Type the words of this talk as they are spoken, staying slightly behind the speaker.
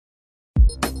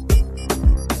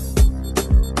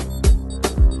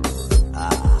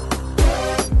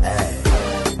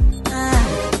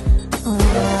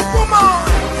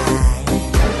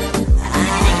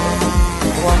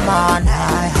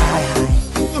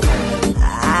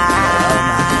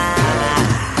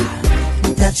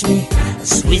Touch me,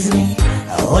 squeeze me,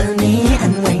 hold me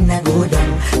and wine a go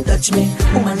down. Touch me,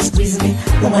 woman squeeze me,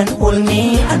 woman hold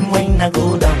me and wine a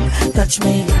go down. Touch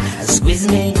me, squeeze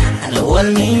me and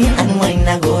hold me and wine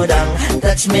a go down.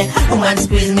 Touch me, woman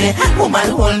squeeze me,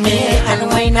 woman hold me and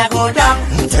wine a go down.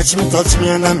 Touch me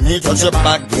and me touch your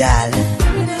back, Girl,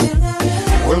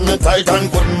 hold me tight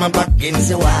and put my back in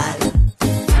it's a wall.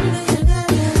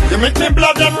 You make me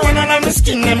blood and run on my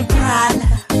skin and Crawl,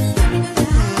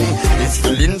 it's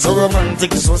feeling so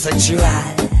romantic, so sexual.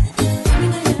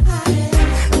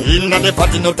 Inna the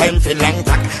party, no time for long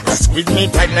talk. Squeeze me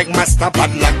tight like master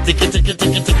padlock. Ticky ticky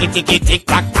ticky ticky ticky tick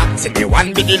tock tock. See me one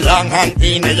with the long hand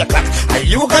in your clock. And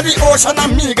you got the ocean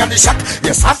and me got the shock.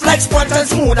 You soft like sponge and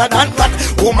smoother than fat.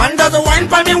 Woman does the wine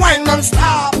for me, wine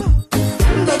non-stop.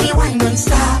 baby, wine don't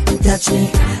stop. Touch me,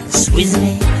 squeeze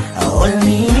me, hold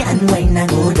me and wine a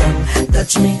go down.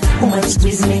 Touch me, woman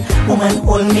squeeze me, woman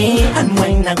hold me and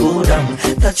wine a go down.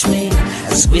 Touch me,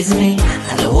 squeeze me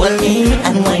and hold me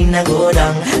and wine a go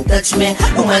down. Touch me,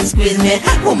 woman squeeze me,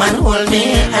 woman hold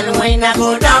me and wine a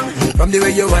go down. From the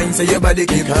way you whine, so your body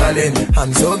keep calling.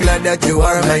 I'm so glad that you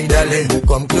are my darling.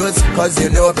 Come close, cause you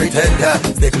know pretender.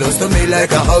 Stay close to me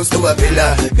like a house to a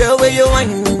pillar. Girl, where you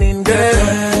whining,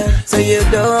 girl, so you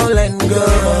don't let go.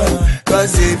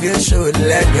 Cause if you should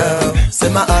let go, say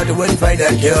my heart won't find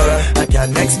a cure. I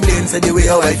can't explain, say the way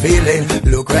how I feeling.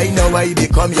 Look right now, I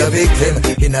become your victim.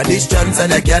 In a distance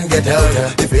and I can't get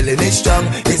out. The feeling is strong,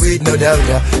 it's with no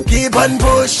doubt. Keep on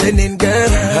pushing in, girl,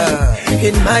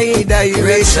 in my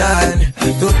direction,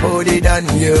 to put it on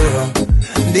you.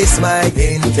 This my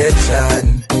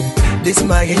intention, this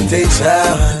my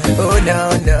intention. Oh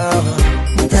no,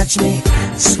 no. Touch me,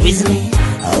 squeeze me,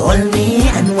 hold me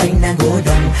and wine a go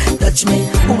down. Touch me,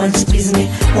 woman squeeze me,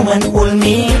 woman hold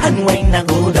me and wine a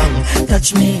go down.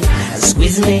 Touch me,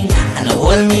 squeeze me and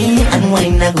hold me and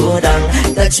wine a go down.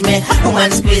 Touch me,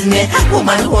 woman squeeze me,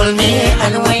 woman hold me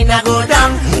and wine a go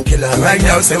down. Killer right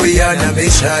now, say we on a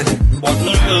mission, but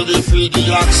me ready for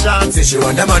the action. say she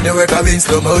want them on the work of in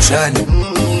slow motion.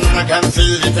 I can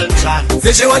feel the tension.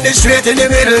 Say she want it straight in the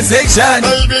middle section.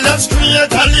 Baby, let's create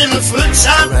a little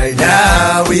friction. Right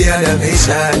now, we on a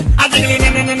mission. I think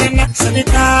it send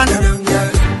it on. Go down, girl,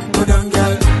 go down,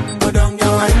 girl, go down,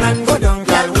 girl, wine and go down,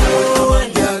 girl. Come on,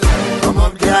 girl, come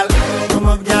up, girl, come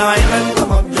up, girl, wine and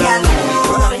come up, girl.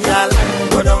 Go down, girl,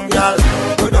 go down, girl,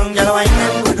 go down, girl, wine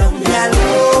and go down, girl.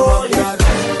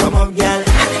 Come up, girl,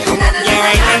 come up, girl,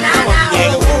 wine and come up,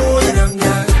 girl. Go down,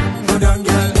 girl, go down,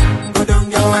 girl, go down,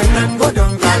 girl, wine and go down.